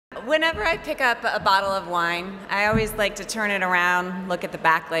Whenever I pick up a bottle of wine, I always like to turn it around, look at the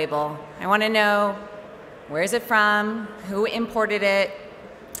back label. I want to know, where is it from? Who imported it?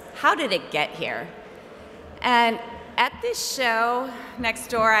 How did it get here? And at this show next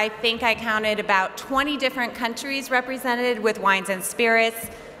door, I think I counted about 20 different countries represented with wines and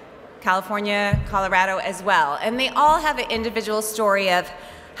spirits, California, Colorado as well. And they all have an individual story of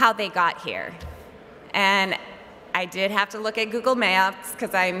how they got here. And I did have to look at Google Maps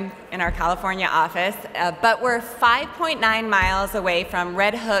because I'm in our California office, but we're 5.9 miles away from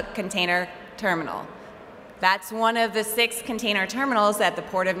Red Hook Container Terminal. That's one of the 6 container terminals at the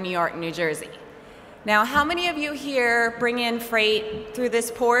Port of New York, New Jersey. Now, how many of you here bring in freight through this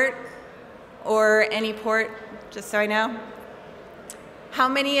port or any port, just so I know? How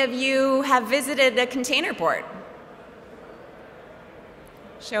many of you have visited a container port?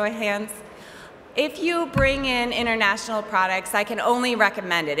 Show of hands. If you bring in international products, I can only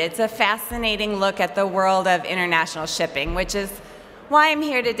recommend it. It's a fascinating look at the world of international shipping, which is why I'm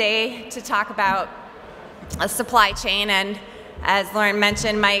here today to talk about a supply chain. And as Lauren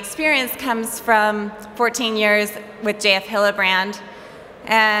mentioned, my experience comes from 14 years with JF Hillebrand.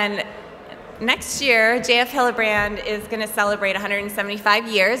 And next year, JF Hillebrand is going to celebrate 175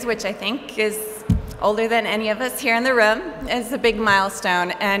 years, which I think is older than any of us here in the room. It's a big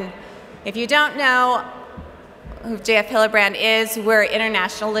milestone. And if you don't know who JF Hillebrand is, we're an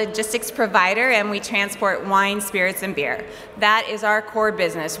international logistics provider, and we transport wine, spirits, and beer. That is our core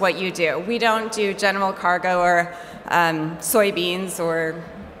business, what you do. We don't do general cargo or soybeans or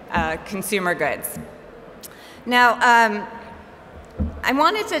consumer goods. Now, I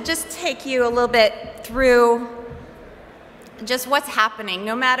wanted to just take you a little bit through just what's happening.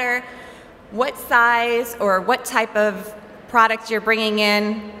 No matter what size or what type of product you're bringing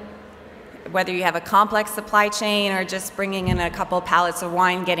in, whether you have a complex supply chain or just bringing in a couple pallets of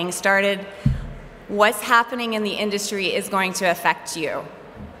wine getting started, what's happening in the industry is going to affect you,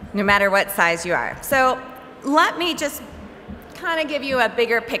 no matter what size you are. So let me just kind of give you a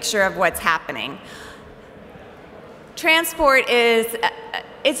bigger picture of what's happening. Transport is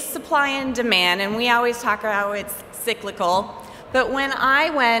it's supply and demand, and we always talk about it's cyclical. But when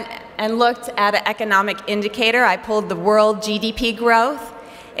I went and looked at an economic indicator, I pulled the world GDP growth.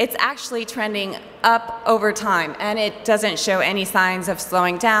 It's actually trending up over time, and it doesn't show any signs of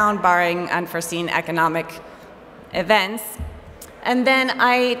slowing down, barring unforeseen economic events. And then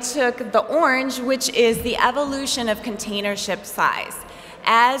I took the orange, which is the evolution of container ship size.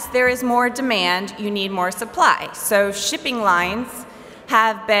 As there is more demand, you need more supply. So shipping lines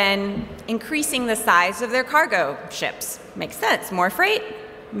have been increasing the size of their cargo ships. Makes sense. More freight,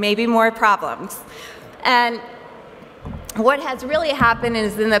 maybe more problems. And what has really happened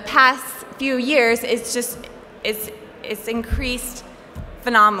is in the past few years, it's increased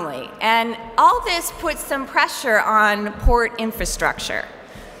phenomenally. And all this puts some pressure on port infrastructure.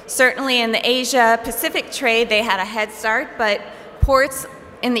 Certainly in the Asia-Pacific trade, they had a head start, but ports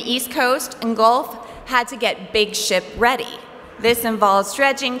in the East Coast and Gulf had to get big ship ready. This involves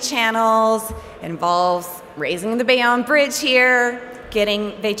dredging channels, involves raising the Bayonne Bridge here,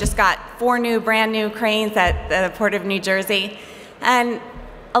 they just got 4 brand new cranes at the Port of New Jersey. And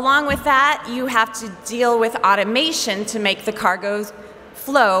along with that, you have to deal with automation to make the cargoes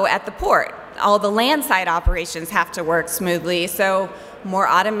flow at the port. All the landside operations have to work smoothly, so more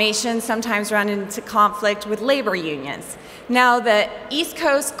automation sometimes run into conflict with labor unions. Now, the East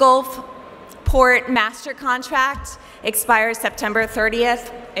Coast Gulf Port Master Contract expires September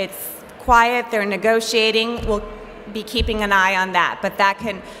 30th. It's quiet, they're negotiating. We'll be keeping an eye on that, but that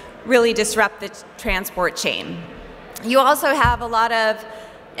can really disrupt the transport chain. You also have a lot of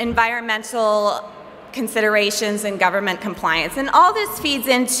environmental considerations and government compliance, and all this feeds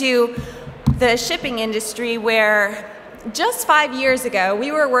into the shipping industry, where just 5 years ago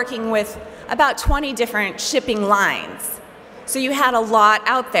we were working with about 20 different shipping lines. So you had a lot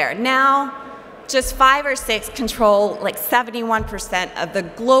out there. Now just 5 or 6 control like 71% of the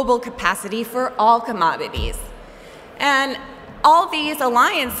global capacity for all commodities. And all these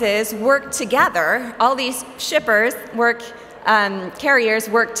alliances work together, all these shippers carriers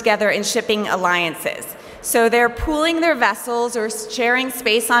work together in shipping alliances. So they're pooling their vessels or sharing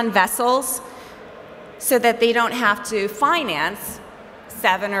space on vessels so that they don't have to finance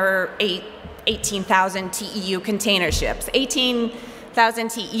 7 or 8, 18,000 TEU container ships. 18,000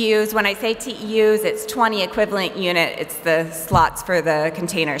 TEUs, when I say TEUs, it's 20 equivalent unit. It's the slots for the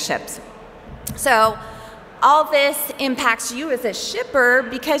container ships. So all this impacts you as a shipper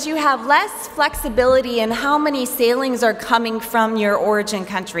because you have less flexibility in how many sailings are coming from your origin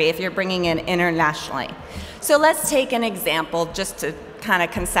country if you're bringing in internationally. So let's take an example just to kind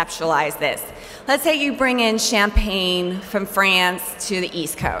of conceptualize this. Let's say you bring in champagne from France to the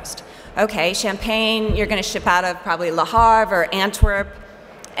East Coast. Okay, champagne you're going to ship out of probably Le Havre or Antwerp,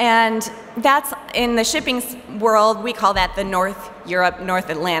 and that's, in the shipping world, we call that the North Europe, North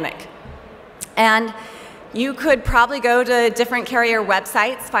Atlantic. And you could probably go to different carrier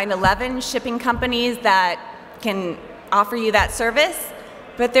websites, find 11 shipping companies that can offer you that service,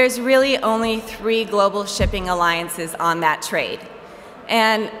 but there's really only 3 global shipping alliances on that trade.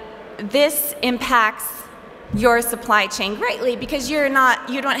 And this impacts your supply chain greatly because you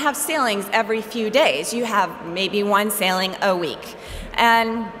don't have sailings every few days. You have maybe 1 sailing a week.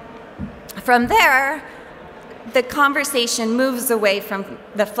 And from there, the conversation moves away from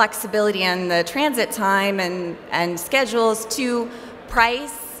the flexibility and the transit time and schedules to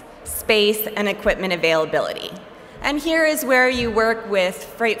price, space, and equipment availability. And here is where you work with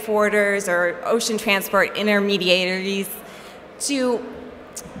freight forwarders or ocean transport intermediaries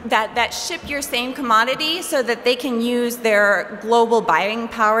that ship your same commodity so that they can use their global buying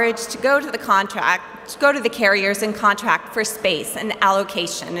power to go to the carriers and contract for space and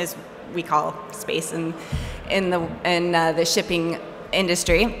allocation, as we call space in the shipping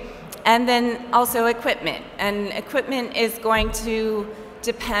industry. And then also equipment. And equipment is going to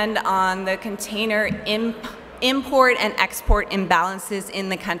depend on the container import and export imbalances in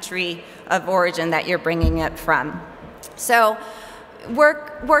the country of origin that you're bringing it from. So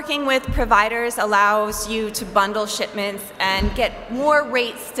working with providers allows you to bundle shipments and get more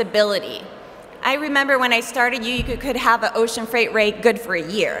rate stability. I remember when I started, you could have an ocean freight rate good for a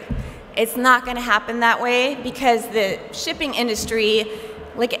year. It's not going to happen that way because the shipping industry,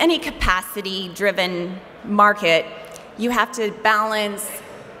 like any capacity-driven market, you have to balance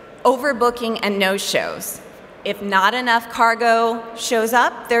overbooking and no-shows. If not enough cargo shows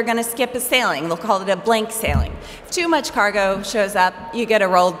up, they're going to skip a sailing. They'll call it a blank sailing. If too much cargo shows up, you get a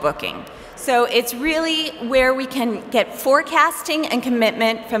rolled booking. So it's really where we can get forecasting and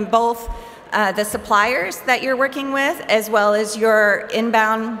commitment from both the suppliers that you're working with as well as your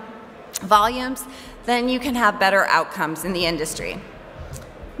inbound volumes, then you can have better outcomes in the industry.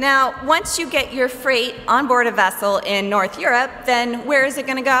 Now, once you get your freight on board a vessel in North Europe, then where is it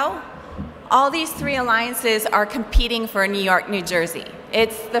going to go? All these 3 alliances are competing for New York, New Jersey.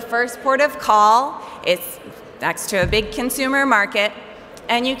 It's the first port of call. It's next to a big consumer market.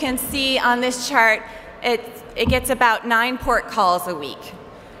 And you can see on this chart, it gets about 9 port calls a week.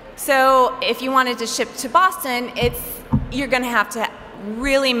 So if you wanted to ship to Boston, you're going to have to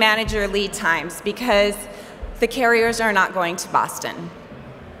really manage your lead times because the carriers are not going to Boston.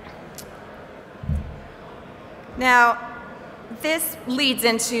 Now, this leads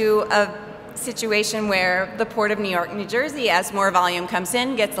into a situation where the Port of New York, New Jersey, as more volume comes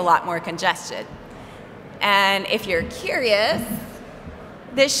in, gets a lot more congested. And if you're curious,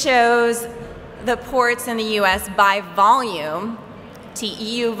 this shows the ports in the US by volume,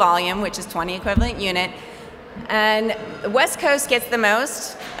 TEU volume, which is 20 equivalent unit. And the West Coast gets the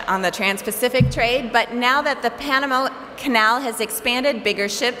most on the Trans-Pacific trade, but now that the Panama Canal has expanded, bigger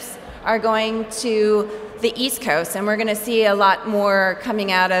ships are going to the East Coast, and we're going to see a lot more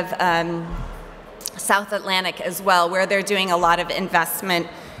coming out of South Atlantic as well, where they're doing a lot of investment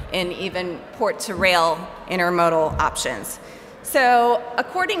in even port-to-rail intermodal options. So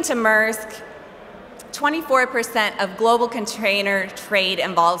according to Maersk, 24% of global container trade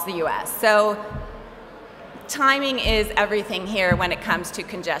involves the US. So timing is everything here when it comes to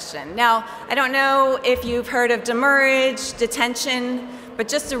congestion. Now, I don't know if you've heard of demurrage, detention, but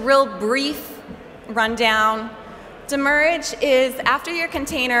just a real brief rundown. Demurrage is after your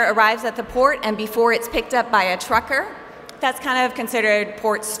container arrives at the port and before it's picked up by a trucker. That's kind of considered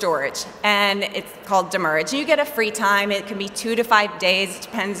port storage, and it's called demurrage. You get a free time. It can be 2 to 5 days. It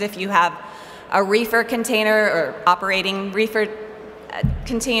depends if you have a reefer container or operating reefer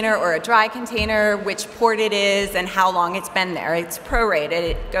container or a dry container, which port it is, and how long it's been there. It's prorated.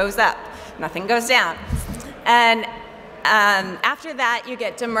 It goes up. Nothing goes down. And after that, you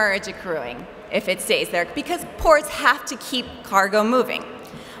get demurrage accruing if it stays there, because ports have to keep cargo moving.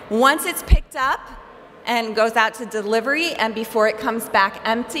 Once it's picked up and goes out to delivery, and before it comes back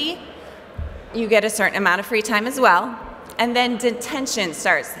empty, you get a certain amount of free time as well. And then detention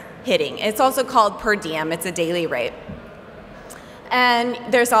starts hitting. It's also called per diem. It's a daily rate. And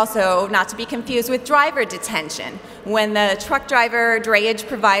there's also, not to be confused with driver detention. When the truck driver, drayage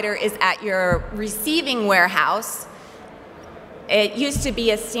provider is at your receiving warehouse, it used to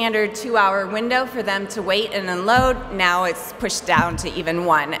be a standard 2-hour window for them to wait and unload. Now it's pushed down to even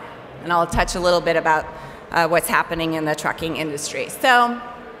 1. And I'll touch a little bit about what's happening in the trucking industry. So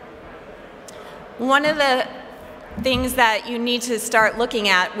one of the things that you need to start looking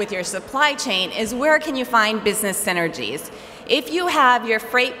at with your supply chain is where can you find business synergies. If you have your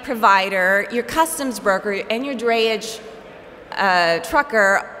freight provider, your customs broker, and your drayage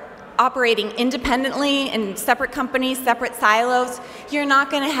trucker operating independently in separate companies, separate silos, you're not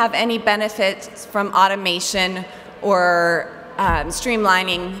going to have any benefits from automation or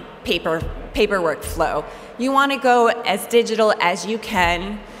streamlining paperwork flow. You want to go as digital as you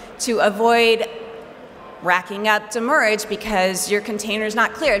can to avoid racking up demurrage because your container's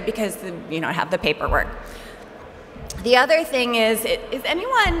not cleared because you don't have the paperwork. The other thing is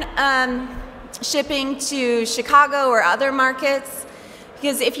anyone shipping to Chicago or other markets?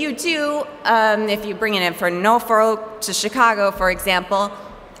 Because if you do, if you bring it in from Norfolk to Chicago, for example,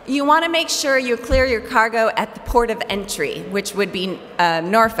 you want to make sure you clear your cargo at the port of entry, which would be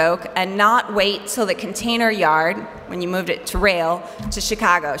Norfolk, and not wait till the container yard, when you moved it to rail, to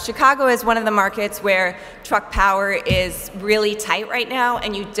Chicago. Chicago is one of the markets where truck power is really tight right now,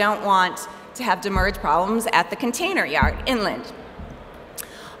 and you don't want to have demurrage problems at the container yard inland.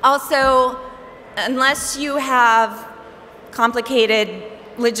 Also, unless you have complicated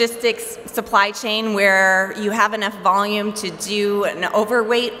logistics supply chain where you have enough volume to do an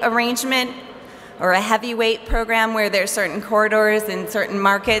overweight arrangement or a heavyweight program where there's certain corridors in certain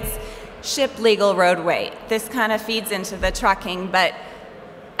markets, ship legal road weight. This kind of feeds into the trucking, but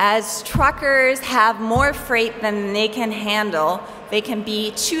as truckers have more freight than they can handle, they can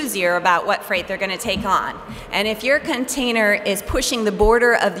be choosier about what freight they're going to take on. And if your container is pushing the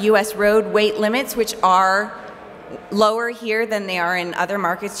border of the US road weight limits, which are lower here than they are in other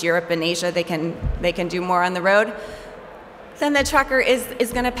markets, Europe and Asia, they can do more on the road, then the trucker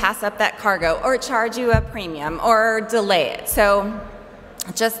is going to pass up that cargo or charge you a premium or delay it. So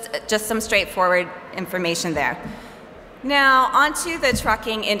just some straightforward information there. Now onto the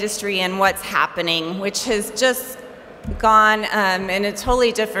trucking industry and what's happening, which has just gone in a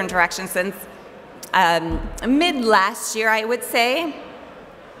totally different direction since mid last year, I would say.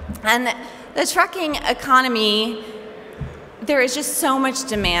 And the trucking economy, there is just so much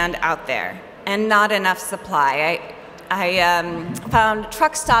demand out there and not enough supply. I found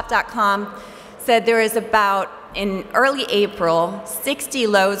truckstop.com said there is about, in early April, 60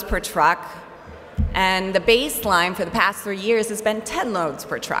 loads per truck, and the baseline for the past 3 years has been 10 loads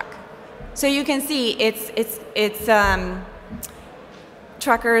per truck. So you can see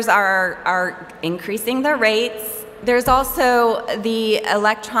truckers are increasing their rates. There's also the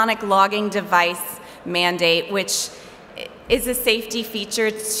electronic logging device mandate, which is a safety feature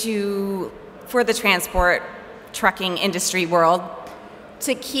for the transport trucking industry world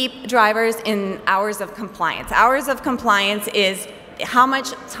to keep drivers in hours of compliance. Hours of compliance is how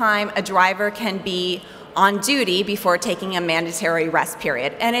much time a driver can be on duty before taking a mandatory rest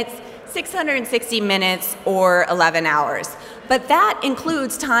period. And it's 660 minutes or 11 hours. But that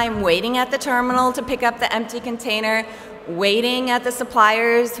includes time waiting at the terminal to pick up the empty container, waiting at the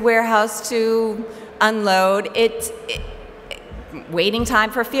supplier's warehouse to unload, waiting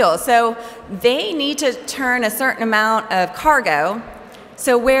time for fuel. So they need to turn a certain amount of cargo.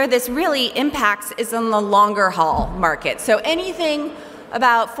 So where this really impacts is in the longer haul market. So anything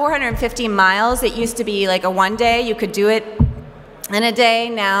about 450 miles, it used to be like a 1 day, you could do it in a day.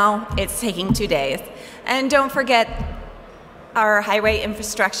 Now it's taking 2 days. And don't forget, our highway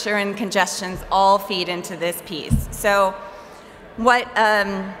infrastructure and congestions all feed into this piece. So what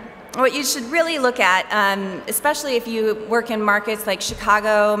you should really look at, especially if you work in markets like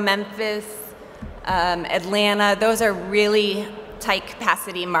Chicago, Memphis, Atlanta, those are really tight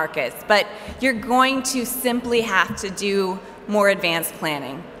capacity markets, but you're going to simply have to do more advanced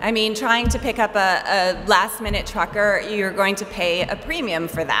planning. I mean, trying to pick up a last minute trucker, you're going to pay a premium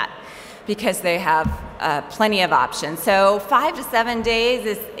for that because they have plenty of options. So 5 to 7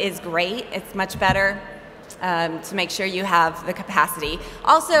 days is great. It's much better to make sure you have the capacity.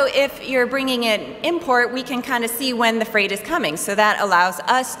 Also, if you're bringing in import, we can kind of see when the freight is coming. So that allows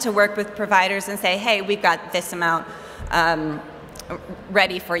us to work with providers and say, hey, we've got this amount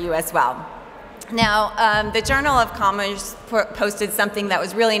ready for you as well. Now, the Journal of Commerce posted something that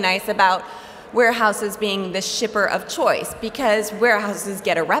was really nice about warehouses being the shipper of choice, because warehouses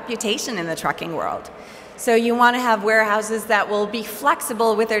get a reputation in the trucking world. So you want to have warehouses that will be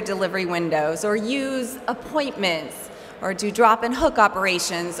flexible with their delivery windows, or use appointments, or do drop and hook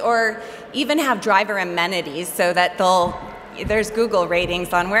operations, or even have driver amenities so that there's Google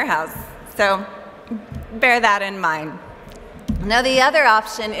ratings on warehouse. So bear that in mind. Now the other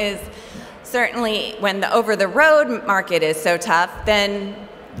option is certainly when the over-the-road market is so tough, then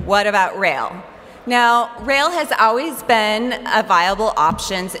what about rail? Now, rail has always been a viable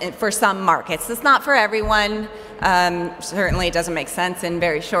option for some markets. It's not for everyone. Certainly it doesn't make sense in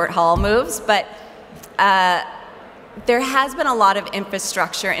very short haul moves, but there has been a lot of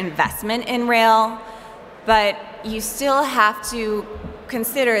infrastructure investment in rail, but you still have to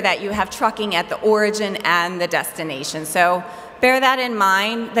consider that you have trucking at the origin and the destination. So bear that in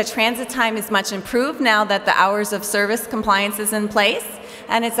mind. The transit time is much improved now that the hours of service compliance is in place,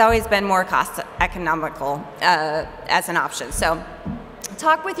 and it's always been more cost economical as an option. So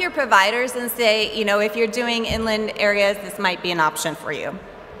talk with your providers and say, you know, if you're doing inland areas, this might be an option for you.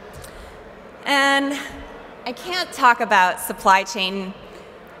 And I can't talk about supply chain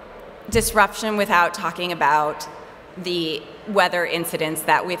disruption without talking about the weather incidents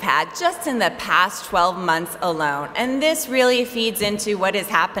that we've had just in the past 12 months alone. And this really feeds into what is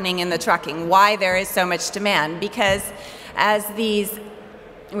happening in the trucking, why there is so much demand. Because as we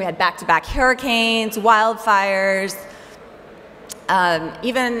had back-to-back hurricanes, wildfires,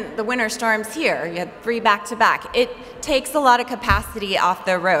 even the winter storms here, you had 3 back-to-back. It takes a lot of capacity off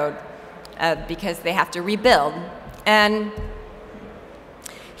the road because they have to rebuild. And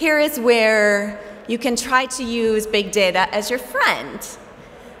here is where you can try to use big data as your friend.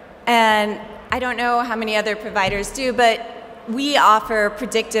 And I don't know how many other providers do, but we offer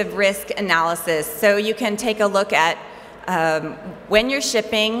predictive risk analysis. So you can take a look at when you're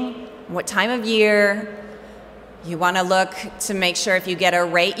shipping, what time of year. You want to look to make sure if you get a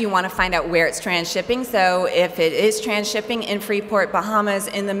rate, you want to find out where it's transshipping. So if it is transshipping in Freeport, Bahamas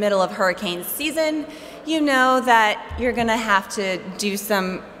in the middle of hurricane season, you know that you're going to have to do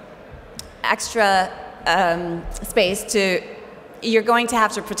some extra space you're going to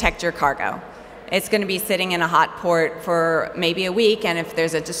have to protect your cargo. It's going to be sitting in a hot port for maybe a week, and if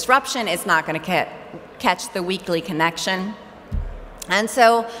there's a disruption, it's not going to catch the weekly connection. And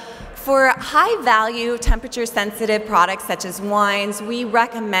so for high-value, temperature-sensitive products such as wines, we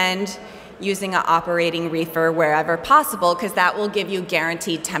recommend using an operating reefer wherever possible because that will give you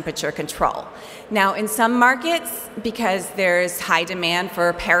guaranteed temperature control. Now, in some markets, because there's high demand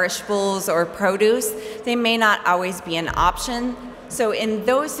for perishables or produce, they may not always be an option. So in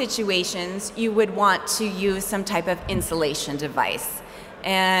those situations, you would want to use some type of insulation device.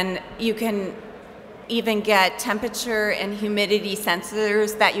 And you can even get temperature and humidity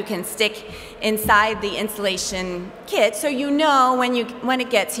sensors that you can stick inside the insulation kit so you know when it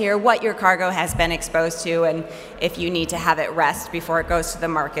gets here what your cargo has been exposed to and if you need to have it rest before it goes to the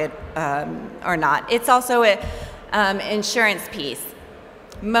market or not. It's also an insurance piece.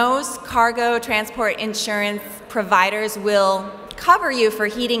 Most cargo transport insurance providers will cover you for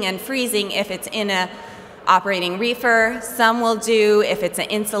heating and freezing if it's in a operating reefer. Some will do if it's an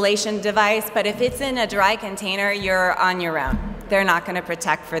insulation device, but if it's in a dry container, you're on your own. They're not going to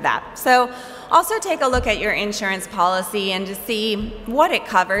protect for that. So also take a look at your insurance policy and to see what it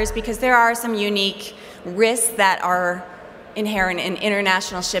covers, because there are some unique risks that are inherent in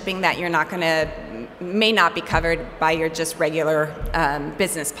international shipping that you're not going to, may not be covered by your just regular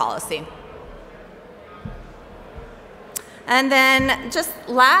business policy. And then just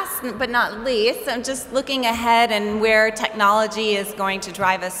last but not least, I'm just looking ahead and where technology is going to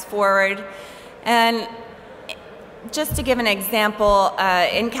drive us forward. And just to give an example,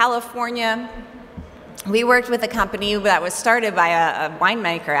 in California, we worked with a company that was started by a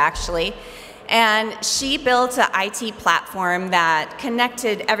winemaker actually, and she built an IT platform that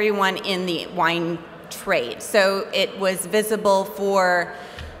connected everyone in the wine trade. So it was visible for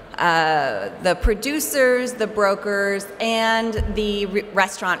the producers, the brokers, and the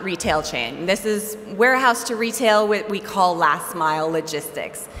restaurant retail chain. This is warehouse to retail, what we call last mile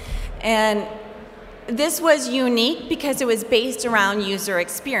logistics. And this was unique because it was based around user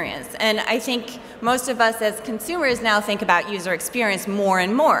experience. And I think most of us as consumers now think about user experience more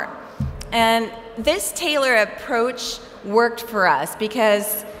and more. And this tailored approach worked for us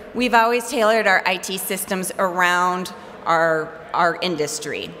because we've always tailored our IT systems around our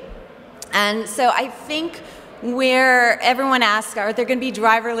industry. And so I think where everyone asks, are there going to be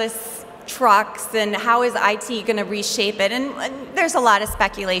driverless trucks and how is IT going to reshape it? And there's a lot of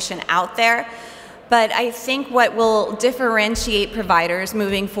speculation out there. But I think what will differentiate providers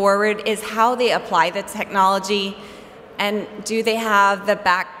moving forward is how they apply the technology, and do they have the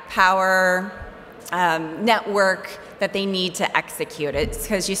back power network that they need to execute it,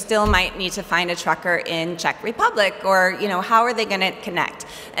 because you still might need to find a trucker in Czech Republic, or how are they going to connect?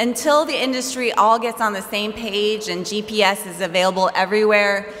 Until the industry all gets on the same page and GPS is available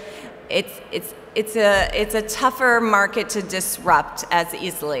everywhere, it's a tougher market to disrupt as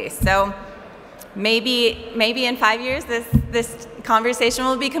easily. So maybe in 5 years this conversation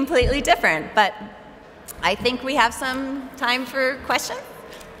will be completely different, but I think we have some time for questions.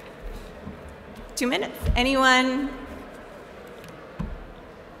 2 minutes. Anyone?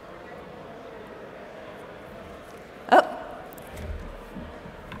 Oh,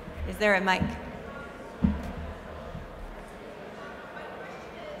 is there a mic?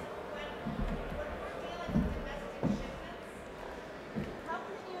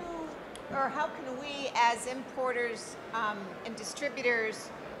 How can we, as importers and distributors,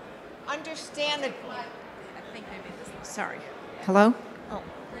 understand that? I think maybe this. Sorry. Hello? Oh,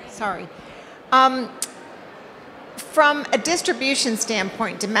 sorry. From a distribution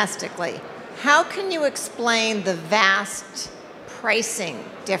standpoint domestically, how can you explain the vast pricing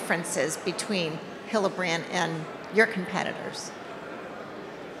differences between Hillebrand and your competitors?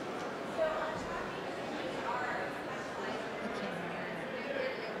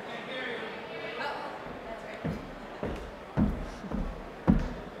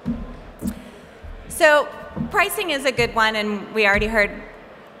 So pricing is a good one, and we already heard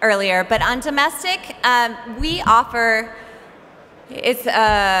earlier. But on domestic, we offer, it's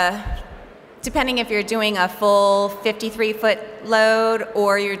depending if you're doing a full 53-foot load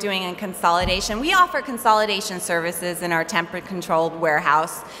or you're doing a consolidation. We offer consolidation services in our temperature-controlled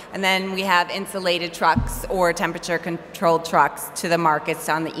warehouse, and then we have insulated trucks or temperature-controlled trucks to the markets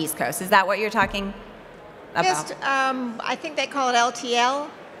on the East Coast. Is that what you're talking about? Just, I think they call it LTL.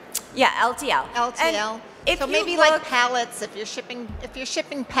 Yeah, LTL. LTL. So maybe like pallets, if you're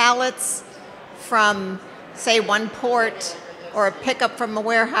shipping pallets from, say, one port or a pickup from a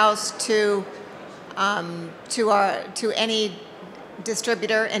warehouse to any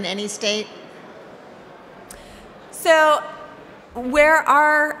distributor in any state. So where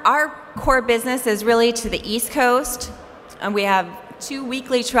our core business is really to the East Coast, and we have 2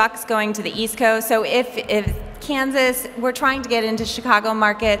 weekly trucks going to the East Coast. So if Kansas, we're trying to get into Chicago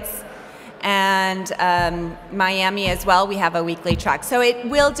markets and Miami as well. We have a weekly truck. So it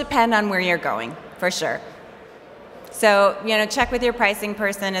will depend on where you're going, for sure. So, check with your pricing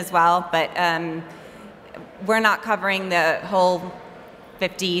person as well, but we're not covering the whole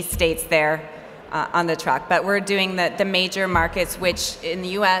 50 states there on the truck, but we're doing the major markets, which in the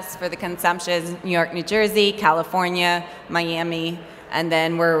U.S. for the consumption, New York, New Jersey, California, Miami, and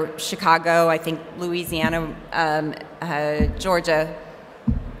then we're Chicago, I think Louisiana, Georgia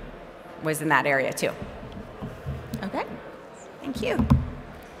was in that area too. Okay, thank you.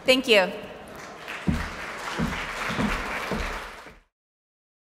 Thank you.